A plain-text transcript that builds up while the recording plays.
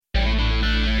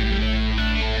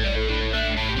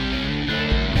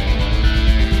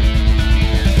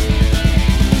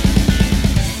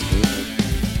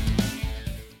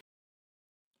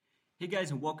guys,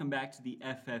 and welcome back to the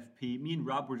FFP. Me and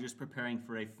Rob were just preparing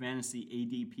for a fantasy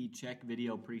ADP check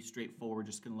video. Pretty straightforward.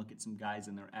 Just going to look at some guys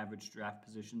in their average draft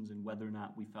positions and whether or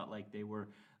not we felt like they were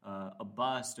a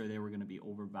bust or they were going to be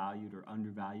overvalued or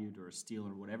undervalued or a steal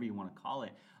or whatever you want to call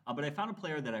it. But I found a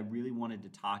player that I really wanted to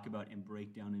talk about and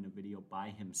break down in a video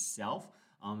by himself,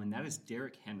 and that is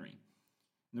Derrick Henry.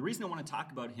 And the reason I want to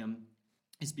talk about him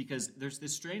is because there's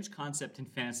this strange concept in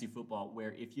fantasy football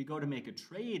where if you go to make a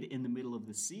trade in the middle of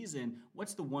the season,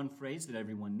 what's the one phrase that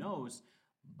everyone knows?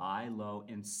 Buy low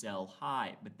and sell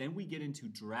high. But then we get into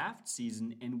draft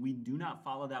season and we do not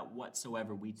follow that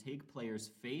whatsoever. We take players'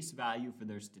 face value for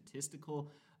their statistical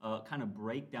kind of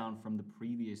breakdown from the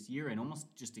previous year and almost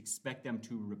just expect them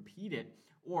to repeat it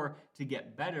or to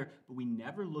get better, but we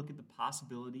never look at the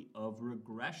possibility of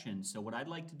regression. So what I'd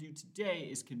like to do today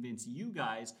is convince you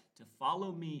guys to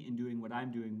follow me in doing what I'm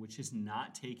doing, which is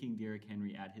not taking Derrick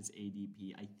Henry at his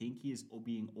ADP. I think he is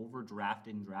being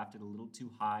overdrafted and drafted a little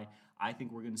too high. I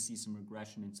think we're going to see some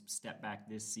regression and some step back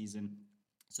this season.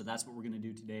 So that's what we're going to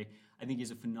do today. I think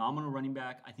he's a phenomenal running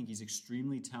back. I think he's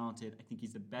extremely talented. I think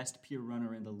he's the best pure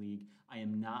runner in the league. I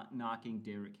am not knocking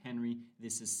Derrick Henry.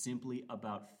 This is simply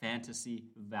about fantasy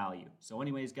value. So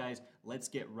anyways, guys, let's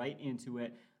get right into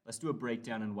it. Let's do a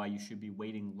breakdown on why you should be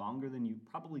waiting longer than you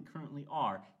probably currently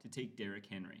are to take Derrick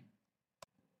Henry.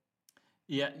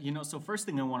 Yeah, so first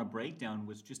thing I want to break down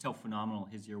was just how phenomenal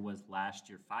his year was last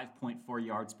year. 5.4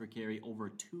 yards per carry, over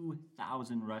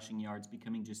 2,000 rushing yards,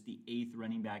 becoming just the 8th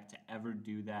running back to ever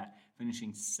do that,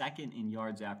 finishing second in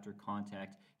yards after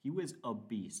contact. He was a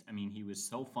beast. I mean, he was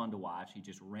so fun to watch. He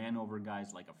just ran over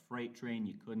guys like a freight train.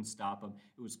 You couldn't stop him.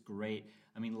 It was great.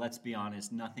 I mean, let's be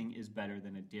honest, nothing is better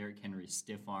than a Derrick Henry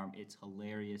stiff arm. It's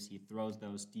hilarious. He throws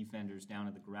those defenders down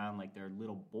to the ground like they're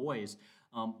little boys.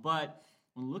 But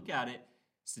when we look at it,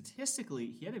 statistically,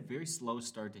 he had a very slow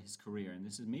start to his career, and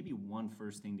this is maybe one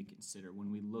first thing to consider when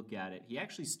we look at it. He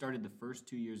actually started the first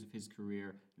 2 years of his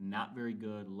career not very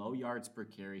good, low yards per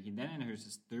carry. He then enters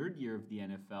his third year of the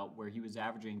NFL, where he was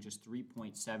averaging just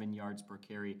 3.7 yards per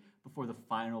carry before the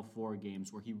final 4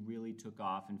 games, where he really took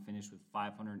off and finished with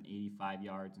 585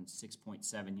 yards and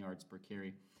 6.7 yards per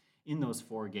carry in those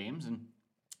 4 games. And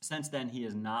since then, he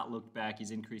has not looked back.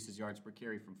 He's increased his yards per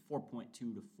carry from 4.2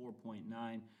 to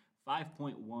 4.9.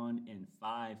 5.1 and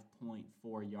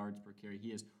 5.4 yards per carry.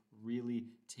 He has really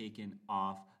taken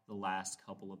off the last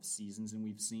couple of seasons, and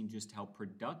we've seen just how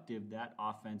productive that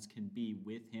offense can be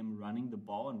with him running the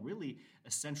ball and really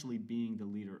essentially being the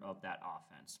leader of that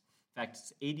offense. In fact,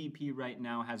 ADP right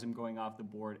now has him going off the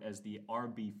board as the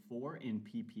RB4 in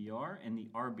PPR and the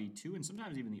RB2 and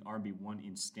sometimes even the RB1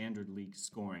 in standard league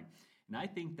scoring. And I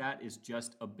think that is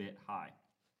just a bit high.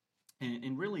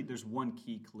 And really, there's one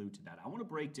key clue to that. I want to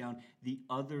break down the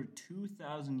other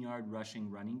 2,000-yard rushing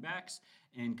running backs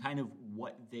and kind of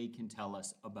what they can tell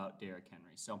us about Derrick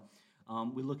Henry. So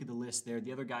we look at the list there.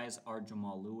 The other guys are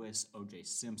Jamal Lewis, O.J.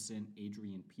 Simpson,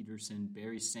 Adrian Peterson,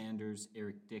 Barry Sanders,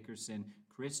 Eric Dickerson,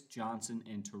 Chris Johnson,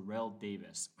 and Terrell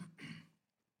Davis.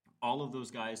 All of those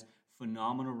guys,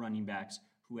 phenomenal running backs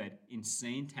who had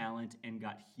insane talent and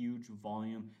got huge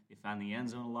volume. They found the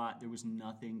end zone a lot. There was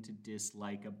nothing to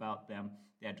dislike about them.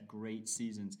 They had great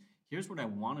seasons. Here's what I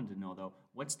wanted to know, though.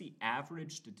 What's the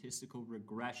average statistical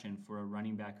regression for a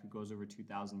running back who goes over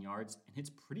 2,000 yards? And it's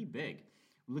pretty big.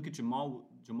 We look at Jamal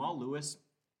Lewis,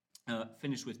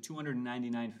 finished with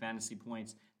 299 fantasy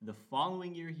points. The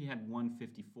following year, he had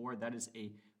 154. That is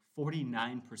a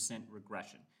 49%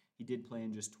 regression. He did play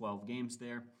in just 12 games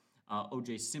there.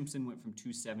 O.J. Simpson went from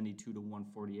 272 to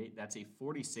 148. That's a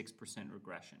 46%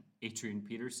 regression. Adrian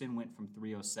Peterson went from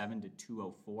 307 to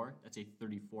 204. That's a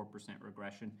 34%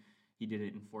 regression. He did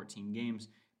it in 14 games.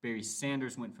 Barry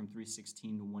Sanders went from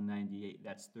 316 to 198.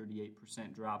 That's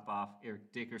 38% drop off.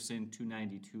 Eric Dickerson,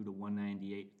 292 to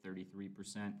 198,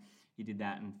 33%. He did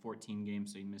that in 14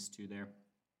 games, so he missed 2 there.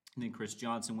 And then Chris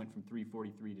Johnson went from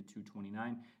 343 to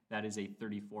 229. That is a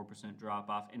 34%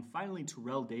 drop-off. And finally,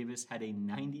 Terrell Davis had a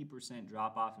 90%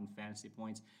 drop-off in fantasy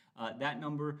points. That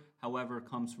number, however,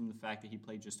 comes from the fact that he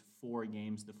played just 4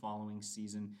 games the following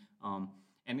season.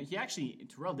 And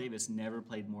Terrell Davis never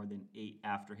played more than 8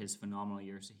 after his phenomenal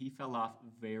year, so he fell off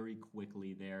very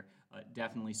quickly there.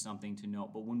 Definitely something to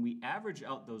note. But when we average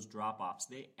out those drop-offs,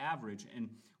 they average, and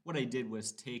what I did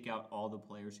was take out all the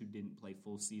players who didn't play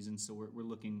full season, so we're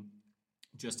looking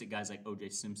just at guys like O.J.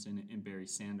 Simpson and Barry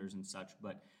Sanders and such,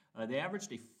 but they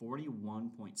averaged a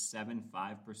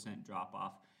 41.75%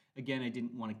 drop-off. Again, I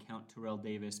didn't want to count Terrell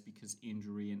Davis because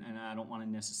injury, and I don't want to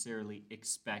necessarily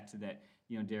expect that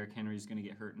Derrick Henry is going to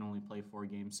get hurt and only play 4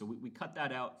 games. So we cut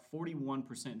that out,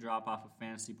 41% drop-off of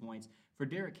fantasy points. For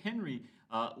Derrick Henry,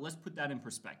 let's put that in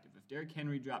perspective. If Derrick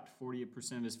Henry dropped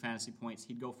 40% of his fantasy points.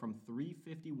 He'd go from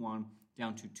 351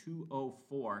 down to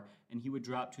 204, and he would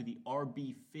drop to the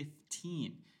RB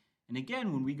 15. And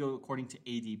again, when we go according to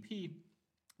ADP,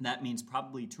 that means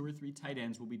probably 2 or 3 tight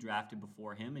ends will be drafted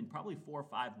before him, and probably 4 or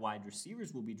 5 wide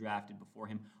receivers will be drafted before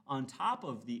him. On top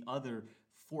of the other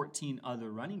 14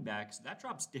 other running backs, that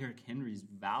drops Derrick Henry's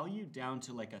value down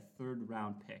to like a 3rd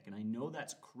round pick. And I know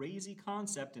that's a crazy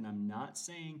concept, and I'm not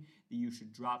saying that you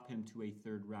should drop him to a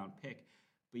 3rd round pick.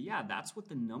 But yeah, that's what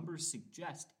the numbers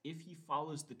suggest if he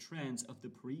follows the trends of the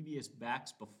previous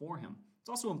backs before him. It's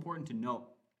also important to note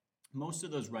most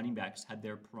of those running backs had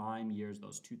their prime years,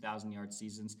 those 2,000-yard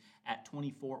seasons, at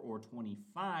 24 or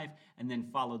 25, and then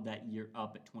followed that year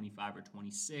up at 25 or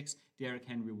 26. Derrick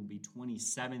Henry will be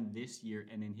 27 this year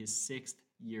and in his 6th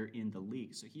year in the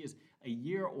league. So he is a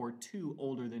year or 2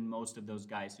 older than most of those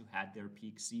guys who had their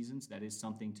peak seasons. That is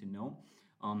something to note.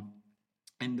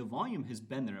 And the volume has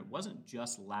been there. It wasn't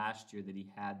just last year that he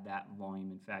had that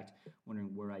volume. In fact,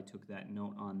 wondering where I took that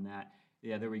note on that.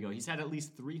 Yeah, there we go. He's had at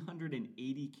least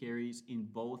 380 carries in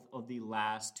both of the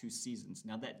last 2 seasons.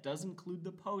 Now, that does include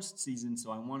the postseason,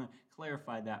 so I want to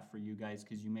clarify that for you guys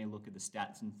because you may look at the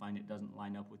stats and find it doesn't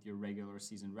line up with your regular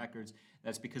season records.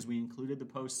 That's because we included the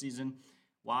postseason.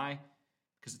 Why?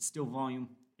 Because it's still volume,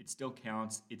 it still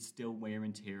counts, it's still wear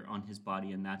and tear on his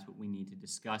body, and that's what we need to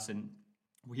discuss. And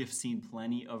we have seen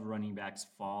plenty of running backs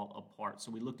fall apart.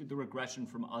 So we looked at the regression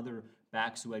from other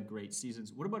backs who had great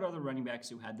seasons. What about other running backs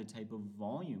who had the type of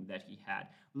volume that he had?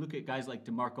 We look at guys like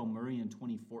DeMarco Murray in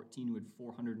 2014 who had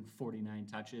 449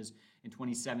 touches. In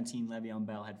 2017, Le'Veon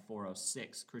Bell had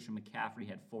 406. Christian McCaffrey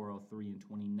had 403 in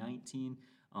 2019.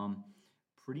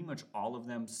 Pretty much all of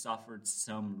them suffered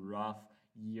some rough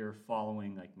year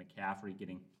following, like McCaffrey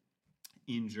getting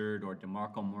injured, or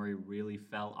DeMarco Murray really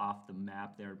fell off the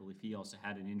map there. I believe he also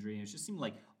had an injury. And it just seemed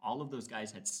like all of those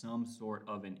guys had some sort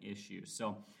of an issue.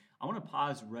 So I want to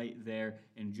pause right there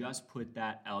and just put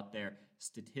that out there.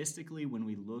 Statistically, when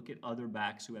we look at other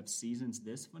backs who have seasons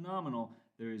this phenomenal,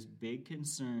 there is big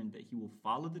concern that he will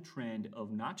follow the trend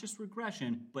of not just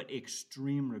regression, but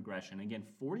extreme regression. Again,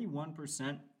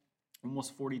 41%,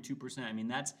 almost 42%. I mean,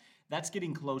 that's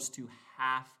getting close to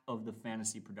half of the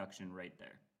fantasy production right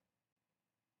there.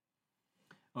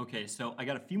 Okay, so I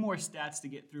got a few more stats to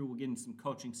get through. We'll get into some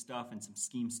coaching stuff and some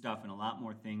scheme stuff and a lot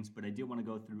more things, but I did want to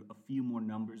go through a few more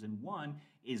numbers, and one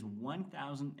is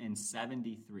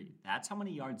 1,073. That's how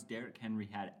many yards Derrick Henry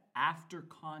had after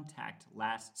contact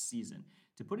last season.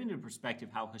 To put into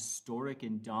perspective how historic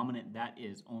and dominant that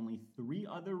is, only 3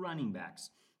 other running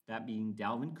backs, that being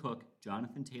Dalvin Cook,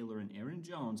 Jonathan Taylor, and Aaron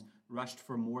Jones, rushed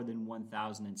for more than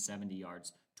 1,070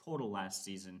 yards total last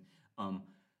season.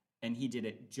 And he did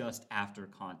it just after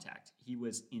contact. He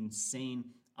was insane.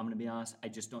 I'm going to be honest, I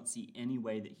just don't see any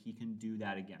way that he can do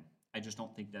that again. I just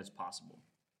don't think that's possible.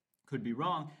 Could be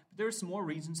wrong, but there are some more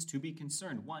reasons to be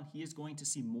concerned. One, he is going to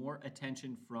see more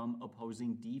attention from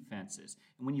opposing defenses.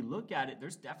 And when you look at it,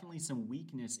 there's definitely some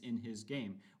weakness in his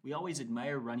game. We always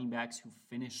admire running backs who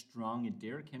finish strong, and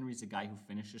Derrick Henry's a guy who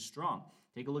finishes strong.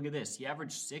 Take a look at this. He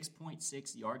averaged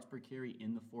 6.6 yards per carry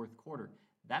in the 4th quarter.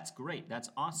 That's great. That's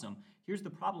awesome. Here's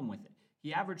the problem with it.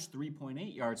 He averaged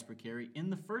 3.8 yards per carry in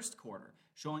the 1st quarter,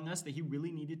 showing us that he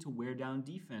really needed to wear down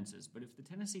defenses. But if the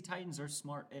Tennessee Titans are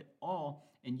smart at all,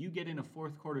 and you get in a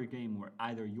 4th quarter game where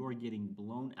either you're getting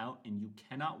blown out and you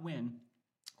cannot win,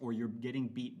 or you're getting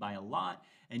beat by a lot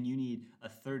and you need a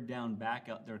 3rd down back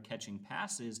out there catching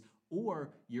passes,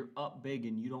 or you're up big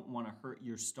and you don't want to hurt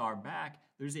your star back,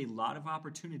 there's a lot of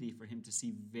opportunity for him to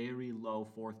see very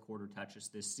low 4th quarter touches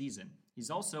this season. He's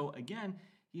also, again,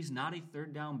 he's not a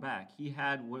 3rd down back. He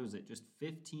had, just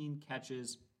 15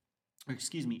 catches,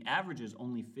 averages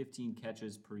only 15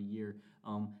 catches per year.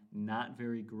 Not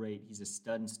very great. He's a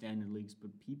stud in standard leagues,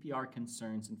 but PPR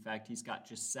concerns. In fact, he's got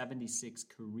just 76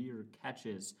 career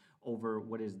catches over,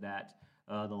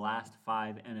 the last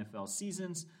 5 NFL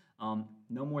seasons.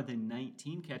 No more than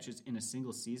 19 catches in a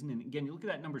single season. And again, you look at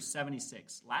that number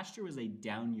 76. Last year was a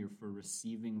down year for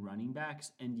receiving running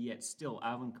backs, and yet still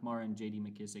Alvin Kamara and J.D.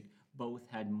 McKissic both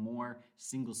had more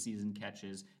single season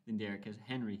catches than Derrick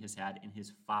Henry has had in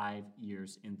his 5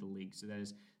 years in the league. So that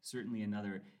is certainly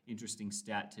another interesting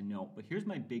stat to note. But here's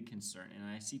my big concern, and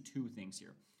I see 2 things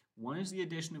here. One is the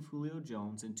addition of Julio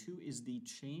Jones, and 2 is the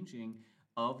changing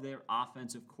of their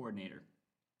offensive coordinator.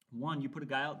 One, you put a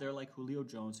guy out there like Julio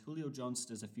Jones. Julio Jones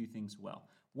does a few things well.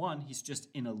 One, he's just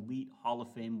an elite Hall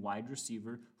of Fame wide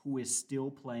receiver who is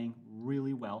still playing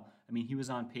really well. I mean, he was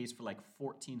on pace for like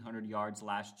 1,400 yards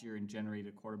last year and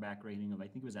generated a quarterback rating of, I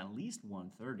think it was at least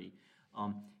 130.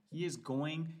 He is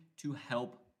going to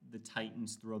help the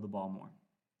Titans throw the ball more.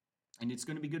 And it's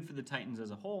going to be good for the Titans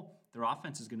as a whole. Their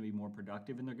offense is going to be more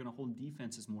productive, and they're going to hold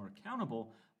defenses more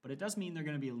accountable, but it does mean they're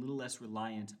going to be a little less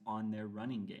reliant on their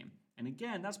running game. And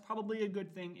again, that's probably a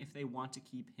good thing if they want to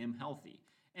keep him healthy.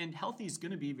 And healthy is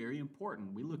going to be very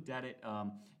important. We looked at it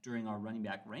during our running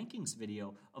back rankings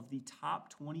video. Of the top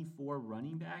 24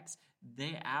 running backs,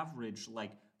 they average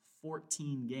like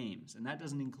 14 games. And that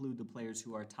doesn't include the players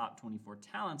who are top 24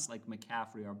 talents like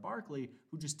McCaffrey or Barkley,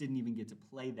 who just didn't even get to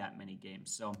play that many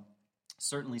games. So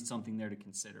certainly something there to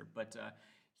consider. But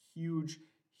huge,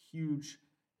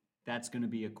 that's going to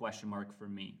be a question mark for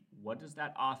me. What does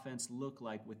that offense look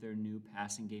like with their new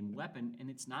passing game weapon?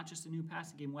 And it's not just a new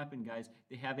passing game weapon, guys.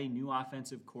 They have a new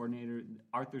offensive coordinator.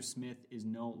 Arthur Smith is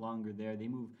no longer there. They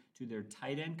move to their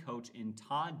tight end coach in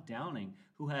Todd Downing,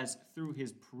 who has, through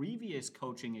his previous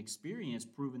coaching experience,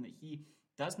 proven that he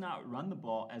does not run the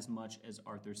ball as much as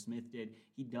Arthur Smith did.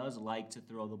 He does like to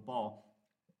throw the ball.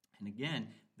 And again,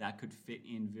 that could fit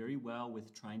in very well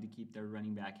with trying to keep their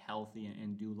running back healthy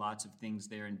and do lots of things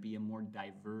there and be a more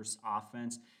diverse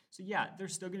offense. So yeah, they're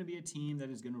still going to be a team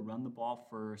that is going to run the ball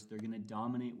first. They're going to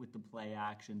dominate with the play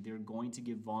action. They're going to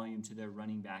give volume to their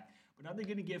running back. But are they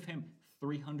going to give him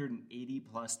 380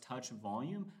 plus touch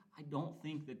volume? I don't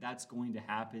think that that's going to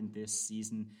happen this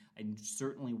season. I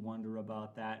certainly wonder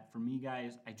about that. For me,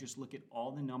 guys, I just look at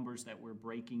all the numbers that we're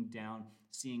breaking down,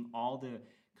 seeing all the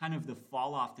kind of the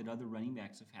fall off that other running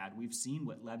backs have had. We've seen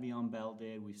what Le'Veon Bell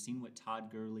did. We've seen what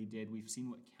Todd Gurley did. We've seen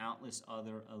what countless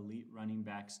other elite running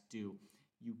backs do.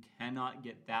 You cannot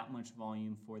get that much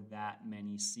volume for that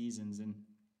many seasons. And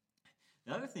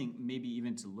the other thing, maybe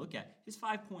even to look at, his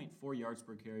 5.4 yards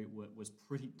per carry was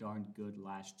pretty darn good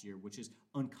last year, which is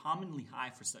uncommonly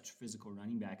high for such physical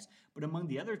running backs. But among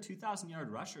the other 2,000-yard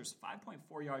rushers,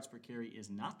 5.4 yards per carry is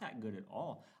not that good at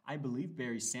all. I believe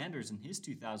Barry Sanders in his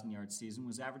 2,000-yard season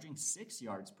was averaging 6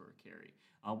 yards per carry,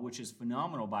 which is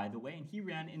phenomenal, by the way. And he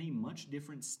ran in a much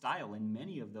different style, and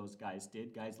many of those guys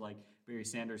did. Guys like Barry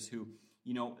Sanders who,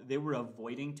 they were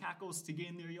avoiding tackles to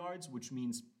gain their yards, which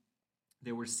means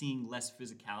they were seeing less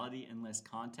physicality and less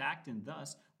contact, and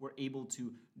thus were able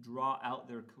to draw out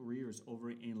their careers over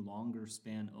a longer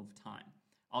span of time.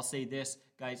 I'll say this,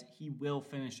 guys, he will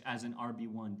finish as an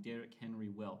RB1. Derrick Henry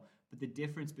will. But the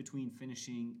difference between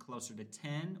finishing closer to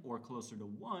 10 or closer to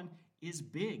 1 is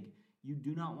big. You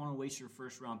do not want to waste your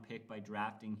first-round pick by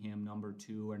drafting him number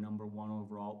 2 or number 1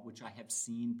 overall, which I have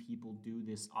seen people do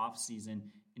this offseason,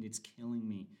 and it's killing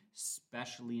me,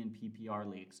 especially in PPR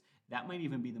leagues. That might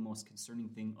even be the most concerning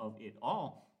thing of it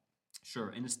all. Sure,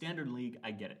 in a standard league,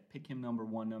 I get it. Pick him number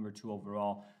 1, number 2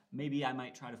 overall. Maybe I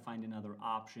might try to find another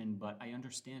option, but I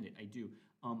understand it. I do.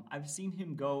 I've seen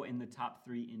him go in the top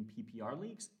 3 in PPR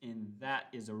leagues, and that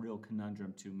is a real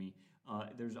conundrum to me.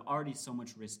 There's already so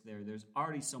much risk there. There's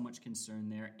already so much concern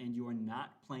there, and you are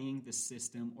not playing the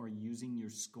system or using your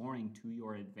scoring to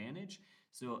your advantage.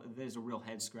 So there's a real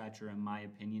head scratcher in my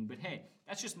opinion. But hey,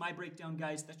 that's just my breakdown,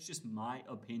 guys. That's just my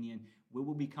opinion. We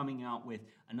will be coming out with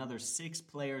another 6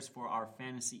 players for our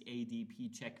fantasy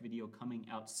ADP check video coming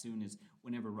out soon as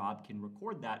whenever Rob can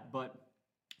record that. But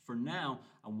for now,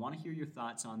 I want to hear your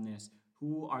thoughts on this.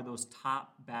 Who are those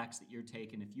top backs that you're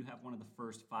taking? If you have one of the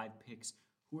first 5 picks,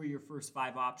 who are your first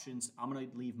 5 options? I'm going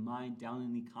to leave mine down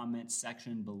in the comments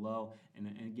section below. And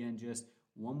again, just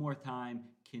one more time,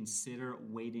 consider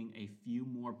waiting a few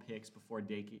more picks before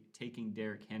taking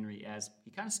Derrick Henry, as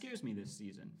he kind of scares me this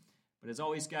season. But as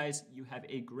always, guys, you have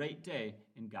a great day,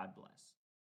 and God bless.